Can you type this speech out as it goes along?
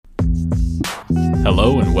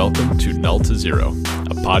Hello and welcome to Null to Zero,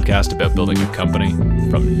 a podcast about building a company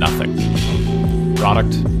from nothing.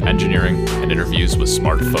 Product, engineering, and interviews with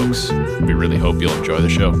smart folks. We really hope you'll enjoy the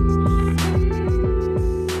show.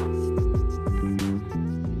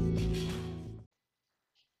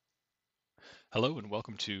 Hello and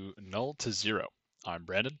welcome to Null to Zero. I'm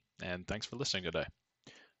Brandon, and thanks for listening today.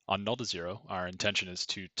 On Null to Zero, our intention is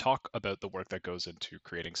to talk about the work that goes into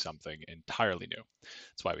creating something entirely new.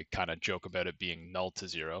 That's why we kind of joke about it being null to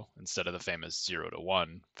zero instead of the famous 0 to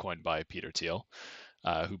 1 coined by Peter Thiel,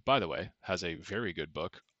 who, by the way, has a very good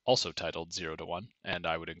book also titled 0 to 1, and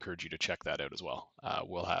I would encourage you to check that out as well.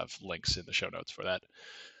 We'll have links in the show notes for that.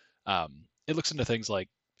 It looks into things like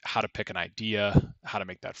how to pick an idea, how to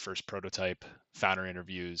make that first prototype, founder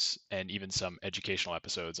interviews, and even some educational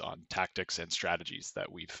episodes on tactics and strategies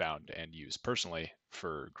that we've found and used personally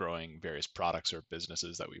for growing various products or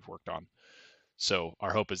businesses that we've worked on. So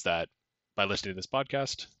our hope is that by listening to this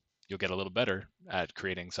podcast, you'll get a little better at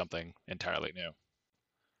creating something entirely new.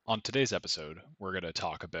 On today's episode, we're going to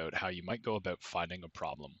talk about how you might go about finding a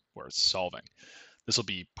problem worth solving. This will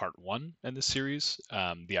be part one in this series.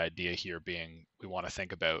 The idea here being we want to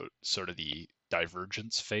think about sort of the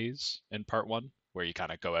divergence phase in part one, where you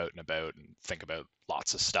kind of go out and about and think about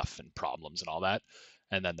lots of stuff and problems and all that.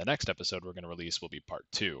 And then the next episode we're going to release will be part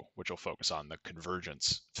two, which will focus on the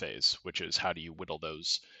convergence phase, which is how do you whittle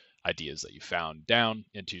those ideas that you found down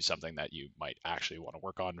into something that you might actually want to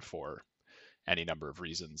work on for any number of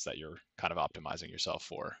reasons that you're kind of optimizing yourself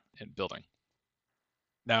for in building.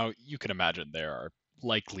 Now, you can imagine there are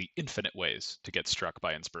likely infinite ways to get struck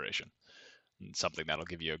by inspiration. And something that'll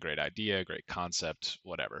give you a great idea, a great concept,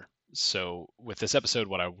 whatever. So with this episode,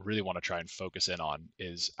 what I really want to try and focus in on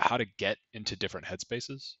is how to get into different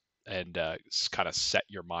headspaces and kind of set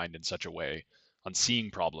your mind in such a way on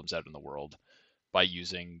seeing problems out in the world by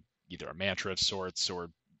using either a mantra of sorts or,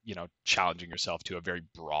 challenging yourself to a very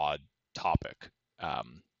broad topic.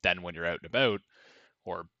 Then when you're out and about,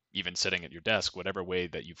 or even sitting at your desk, whatever way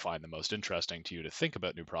that you find the most interesting to you to think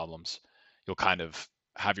about new problems, you'll kind of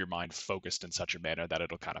have your mind focused in such a manner that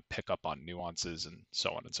it'll kind of pick up on nuances and so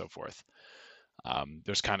on and so forth.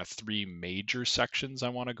 There's kind of three major sections I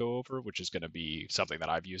want to go over, which is going to be something that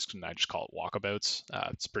I've used, and I just call it walkabouts.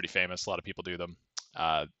 It's pretty famous. A lot of people do them.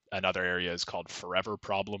 Another area is called forever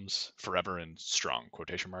problems, forever in strong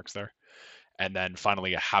quotation marks there. And then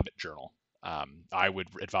finally, a habit journal. I would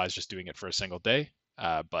advise just doing it for a single day,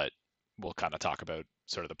 but we'll kind of talk about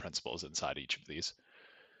sort of the principles inside each of these.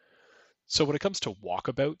 So when it comes to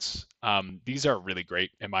walkabouts, these are really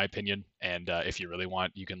great in my opinion. And if you really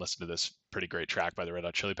want, you can listen to this pretty great track by the Red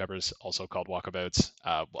Hot Chili Peppers, also called Walkabouts.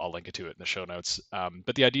 I'll link it to it in the show notes.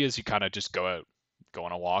 But the idea is you kind of just go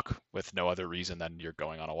on a walk with no other reason than you're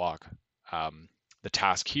going on a walk. The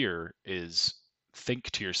task here is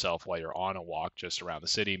think to yourself while you're on a walk just around the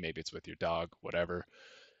city, maybe it's with your dog, whatever.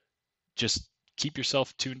 Just keep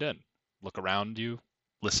yourself tuned in. Look around you,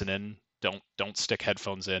 listen in. Don't stick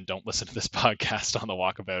headphones in. Don't listen to this podcast on the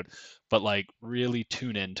walkabout, but really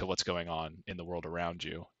tune in to what's going on in the world around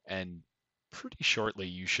you. And pretty shortly,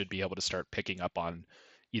 you should be able to start picking up on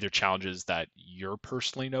either challenges that you're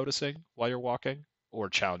personally noticing while you're walking, or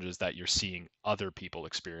challenges that you're seeing other people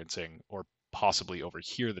experiencing, or possibly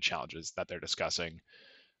overhear the challenges that they're discussing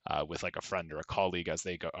with a friend or a colleague as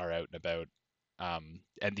they are out and about.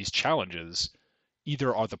 And these challenges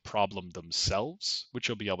either are the problem themselves, which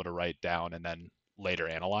you'll be able to write down and then later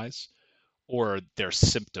analyze, or they're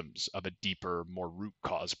symptoms of a deeper, more root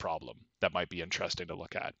cause problem that might be interesting to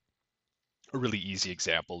look at. A really easy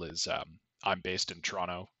example is I'm based in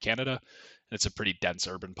Toronto, Canada, and it's a pretty dense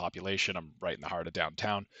urban population. I'm right in the heart of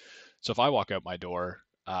downtown. So if I walk out my door,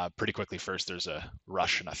 pretty quickly first there's a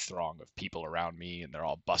rush and a throng of people around me, and they're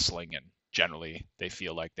all bustling, and generally they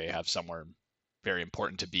feel like they have somewhere very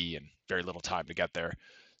important to be and very little time to get there.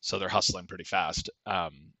 So they're hustling pretty fast.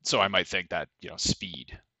 So I might think that,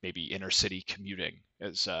 speed, maybe inner city commuting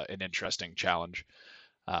is an interesting challenge,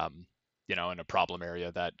 in a problem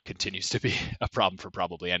area that continues to be a problem for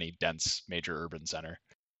probably any dense major urban center.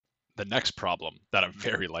 The next problem that I'm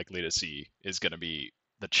very likely to see is going to be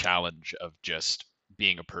the challenge of just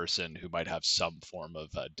being a person who might have some form of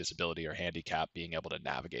disability or handicap, being able to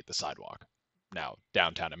navigate the sidewalk. Now,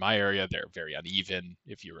 downtown in my area, they're very uneven.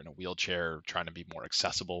 If you're in a wheelchair trying to be more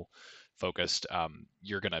accessible focused,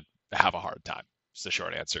 you're going to have a hard time. It's the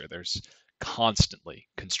short answer. There's constantly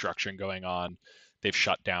construction going on. They've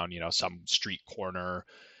shut down, some street corner,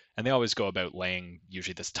 and they always go about laying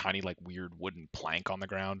usually this tiny, weird wooden plank on the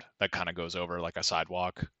ground that kind of goes over like a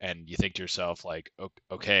sidewalk. And you think to yourself,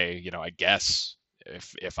 okay, I guess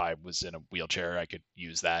If I was in a wheelchair, I could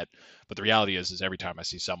use that. But the reality is every time I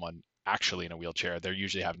see someone actually in a wheelchair, they're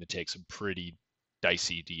usually having to take some pretty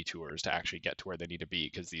dicey detours to actually get to where they need to be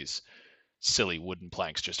because these silly wooden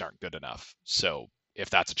planks just aren't good enough. So if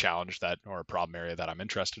that's a challenge that or a problem area that I'm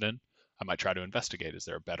interested in, I might try to investigate. Is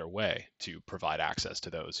there a better way to provide access to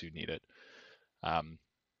those who need it? Um,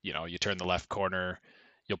 you turn the left corner,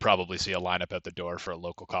 you'll probably see a lineup at the door for a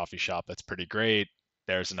local coffee shop that's pretty great.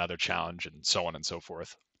 There's another challenge, and so on and so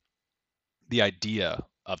forth. The idea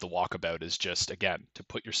of the walkabout is just, again, to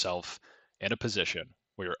put yourself in a position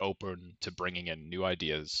where you're open to bringing in new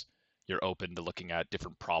ideas. You're open to looking at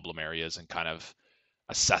different problem areas and kind of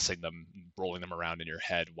assessing them, rolling them around in your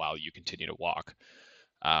head while you continue to walk.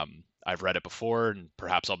 I've read it before, and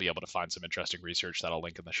perhaps I'll be able to find some interesting research that I'll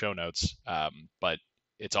link in the show notes. But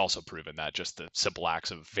it's also proven that just the simple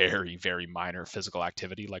acts of very, very minor physical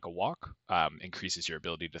activity like a walk increases your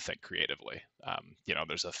ability to think creatively.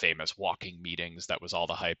 There's a famous walking meetings that was all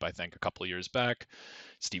the hype, I think, a couple of years back.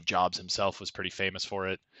 Steve Jobs himself was pretty famous for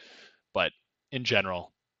it. But in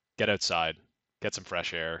general, get outside, get some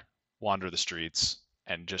fresh air, wander the streets,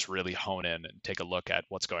 and just really hone in and take a look at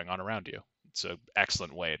what's going on around you. It's an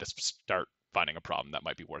excellent way to start finding a problem that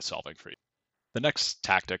might be worth solving for you. The next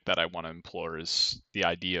tactic that I want to implore is the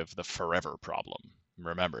idea of the forever problem.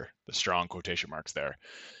 Remember the strong quotation marks there.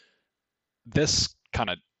 This kind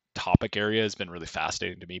of topic area has been really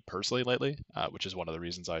fascinating to me personally lately, which is one of the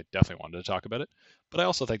reasons I definitely wanted to talk about it. But I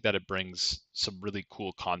also think that it brings some really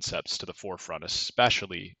cool concepts to the forefront,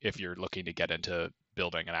 especially if you're looking to get into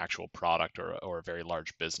building an actual product or a very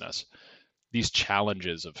large business. These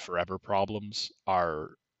challenges of forever problems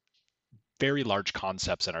are very large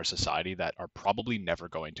concepts in our society that are probably never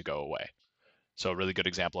going to go away. So a really good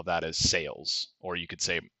example of that is sales, or you could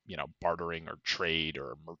say, bartering or trade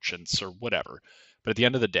or merchants or whatever. But at the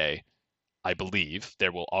end of the day, I believe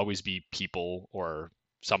there will always be people or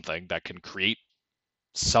something that can create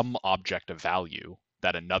some object of value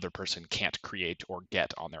that another person can't create or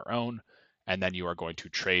get on their own. And then you are going to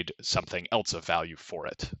trade something else of value for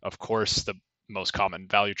it. Of course, the most common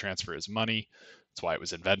value transfer is money. That's why it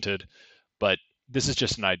was invented. But this is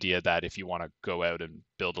just an idea that if you want to go out and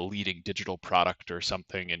build a leading digital product or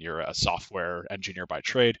something and you're a software engineer by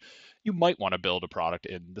trade, you might want to build a product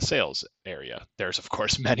in the sales area. There's, of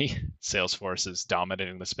course, many. Salesforce is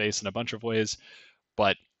dominating the space in a bunch of ways.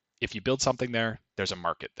 But if you build something there, there's a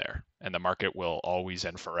market there. And the market will always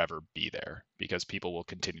and forever be there because people will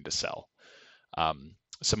continue to sell.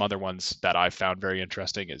 Some other ones that I've found very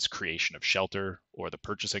interesting is creation of shelter or the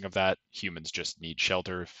purchasing of that. Humans just need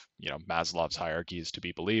shelter, if, Maslow's hierarchy is to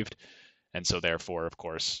be believed. And so therefore, of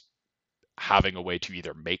course, having a way to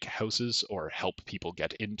either make houses or help people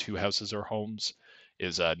get into houses or homes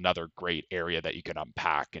is another great area that you can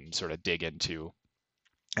unpack and sort of dig into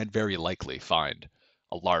and very likely find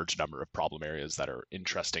a large number of problem areas that are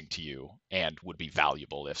interesting to you and would be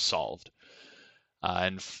valuable if solved.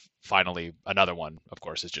 And finally, another one, of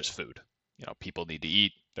course, is just food. People need to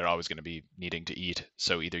eat. They're always going to be needing to eat.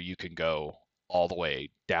 So either you can go all the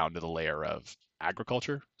way down to the layer of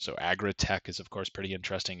agriculture. So agri-tech is, of course, pretty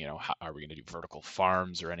interesting. How are we going to do vertical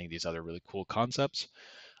farms or any of these other really cool concepts,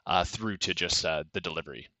 through to just the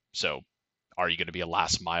delivery. So are you going to be a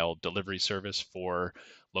last mile delivery service for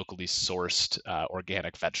locally sourced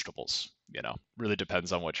organic vegetables? Really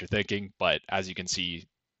depends on what you're thinking. But as you can see,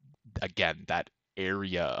 again, that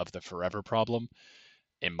area of the forever problem,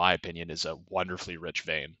 in my opinion, is a wonderfully rich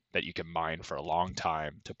vein that you can mine for a long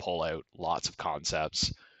time to pull out lots of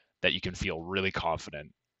concepts that you can feel really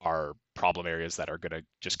confident are problem areas that are going to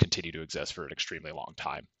just continue to exist for an extremely long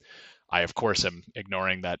time. I, of course, am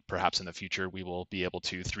ignoring that perhaps in the future we will be able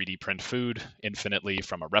to 3D print food infinitely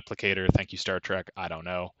from a replicator. Thank you, Star Trek. I don't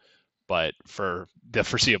know. But for the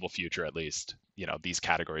foreseeable future, at least, these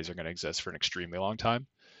categories are going to exist for an extremely long time.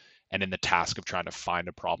 And in the task of trying to find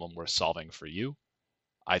a problem worth solving for you,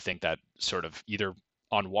 I think that sort of either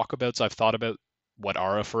on walkabouts, I've thought about what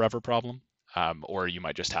are a forever problem, or you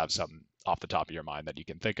might just have some off the top of your mind that you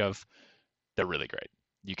can think of. They're really great.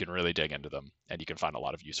 You can really dig into them and you can find a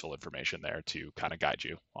lot of useful information there to kind of guide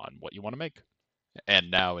you on what you want to make. And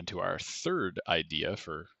now into our third idea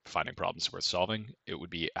for finding problems worth solving, it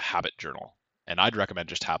would be a habit journal. And I'd recommend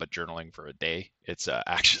just habit journaling for a day. It's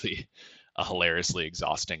actually a hilariously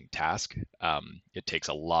exhausting task. It takes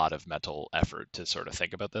a lot of mental effort to sort of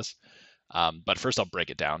think about this. But first, I'll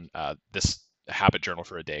break it down. This habit journal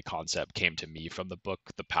for a day concept came to me from the book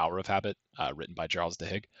The Power of Habit, written by Charles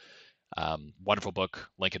Duhigg. Wonderful book.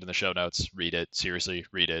 Link it in the show notes. Read it. Seriously,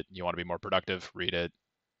 read it. You want to be more productive? Read it.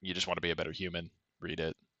 You just want to be a better human? Read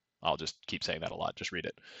it. I'll just keep saying that a lot. Just read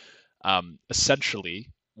it. Essentially,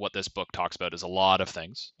 what this book talks about is a lot of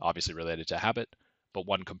things, obviously related to habit, but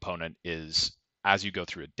one component is as you go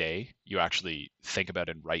through a day, you actually think about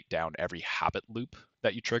and write down every habit loop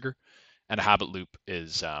that you trigger. And a habit loop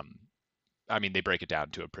is, I mean, they break it down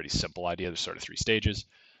to a pretty simple idea. There's sort of three stages.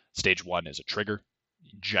 Stage one is a trigger.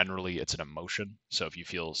 Generally, it's an emotion. So if you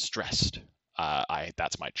feel stressed,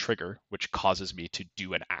 that's my trigger, which causes me to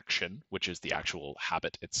do an action, which is the actual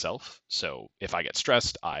habit itself. So if I get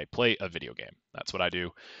stressed, I play a video game. That's what I do.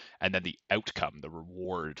 And then the outcome, the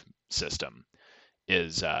reward system,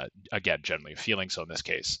 is again generally a feeling. So in this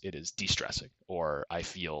case, it is de-stressing, or I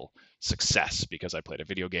feel success because I played a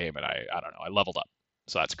video game and I don't know, I leveled up.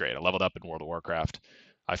 So that's great. I leveled up in World of Warcraft.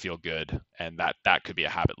 I feel good, and that could be a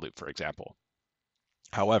habit loop, for example.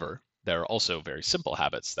 However, there are also very simple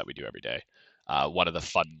habits that we do every day. One of the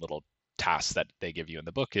fun little tasks that they give you in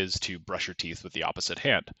the book is to brush your teeth with the opposite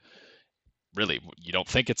hand. Really, you don't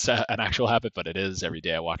think it's an actual habit, but it is. Every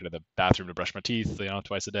day I walk into the bathroom to brush my teeth,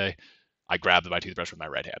 twice a day. I grab my toothbrush with my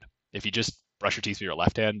right hand. If you just brush your teeth with your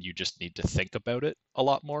left hand, you just need to think about it a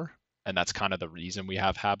lot more. And that's kind of the reason we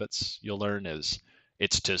have habits, you'll learn, is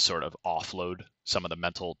it's to sort of offload some of the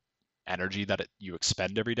mental energy that you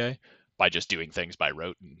expend every day by just doing things by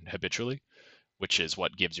rote and habitually, which is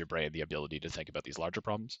what gives your brain the ability to think about these larger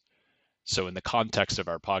problems. So, in the context of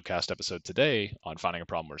our podcast episode today on finding a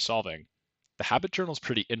problem worth solving, the habit journal is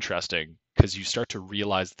pretty interesting because you start to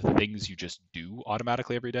realize the things you just do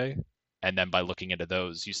automatically every day. And then by looking into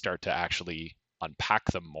those, you start to actually unpack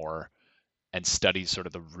them more and study sort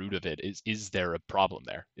of the root of it. Is there a problem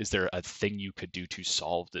there? Is there a thing you could do to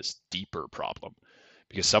solve this deeper problem?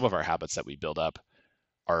 Because some of our habits that we build up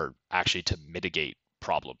are actually to mitigate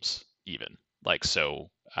problems, even. Like,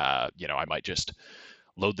 so, I might just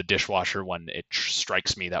load the dishwasher when it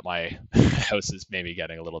strikes me that my house is maybe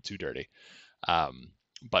getting a little too dirty. Um,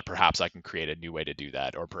 but perhaps I can create a new way to do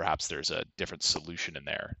that, or perhaps there's a different solution in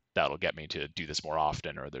there that'll get me to do this more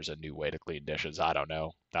often, or there's a new way to clean dishes. I don't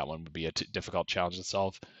know. That one would be a difficult challenge to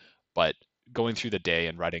solve. But going through the day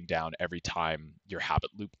and writing down every time your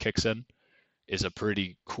habit loop kicks in is a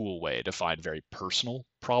pretty cool way to find very personal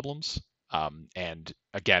problems. And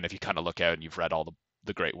again, if you kind of look out and you've read all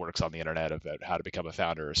the great works on the internet about how to become a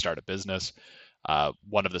founder or start a business,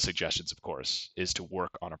 one of the suggestions, of course, is to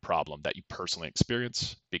work on a problem that you personally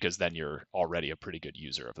experience, because then you're already a pretty good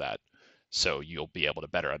user of that. So you'll be able to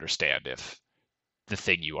better understand if the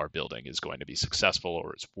thing you are building is going to be successful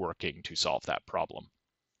or is working to solve that problem.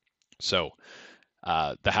 So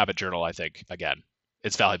the habit journal, I think, again,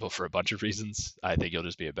 it's valuable for a bunch of reasons. I think you'll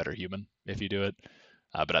just be a better human if you do it.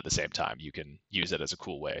 But at the same time, you can use it as a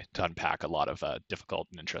cool way to unpack a lot of difficult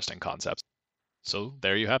and interesting concepts. So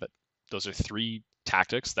there you have it. Those are three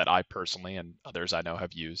tactics that I personally and others I know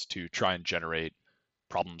have used to try and generate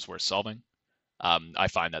problems worth solving. I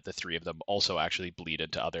find that the three of them also actually bleed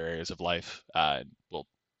into other areas of life, and will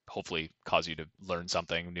hopefully cause you to learn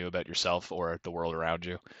something new about yourself or the world around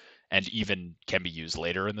you, and even can be used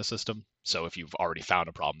later in the system. So if you've already found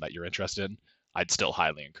a problem that you're interested in, I'd still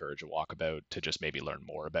highly encourage a walkabout to just maybe learn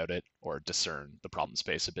more about it or discern the problem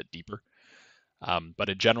space a bit deeper. But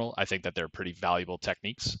in general, I think that they're pretty valuable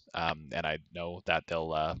techniques, and I know that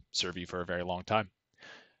they'll serve you for a very long time.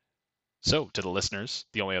 So, to the listeners,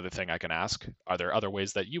 the only other thing I can ask, are there other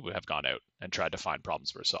ways that you would have gone out and tried to find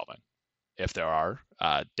problems we're solving? If there are,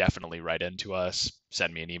 definitely write into us,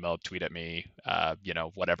 send me an email, tweet at me,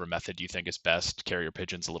 whatever method you think is best. Carrier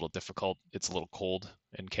pigeon's a little difficult. It's a little cold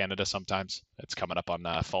in Canada sometimes. It's coming up on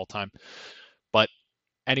fall time. But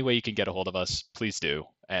any way you can get a hold of us, please do.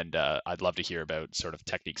 And I'd love to hear about sort of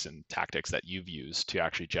techniques and tactics that you've used to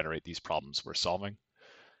actually generate these problems we're solving.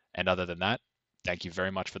 And other than that, thank you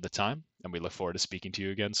very much for the time, and we look forward to speaking to you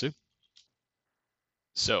again soon.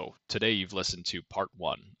 So, today you've listened to part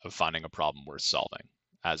one of finding a problem worth solving.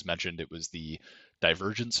 As mentioned, it was the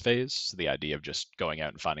divergence phase, so the idea of just going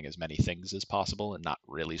out and finding as many things as possible and not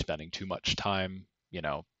really spending too much time,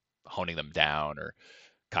 honing them down or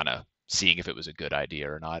kind of seeing if it was a good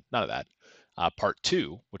idea or not. None of that. Part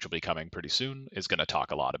two, which will be coming pretty soon, is going to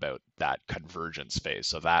talk a lot about that convergence phase.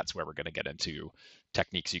 So that's where we're going to get into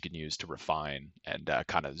techniques you can use to refine and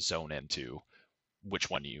kind of zone into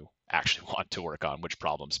which one you actually want to work on, which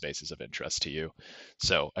problem space is of interest to you.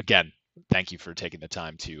 So again, thank you for taking the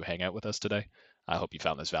time to hang out with us today. I hope you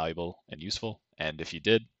found this valuable and useful. And if you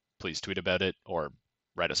did, please tweet about it or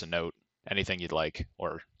write us a note, anything you'd like,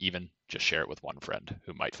 or even just share it with one friend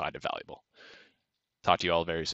who might find it valuable. Talk to you all very soon.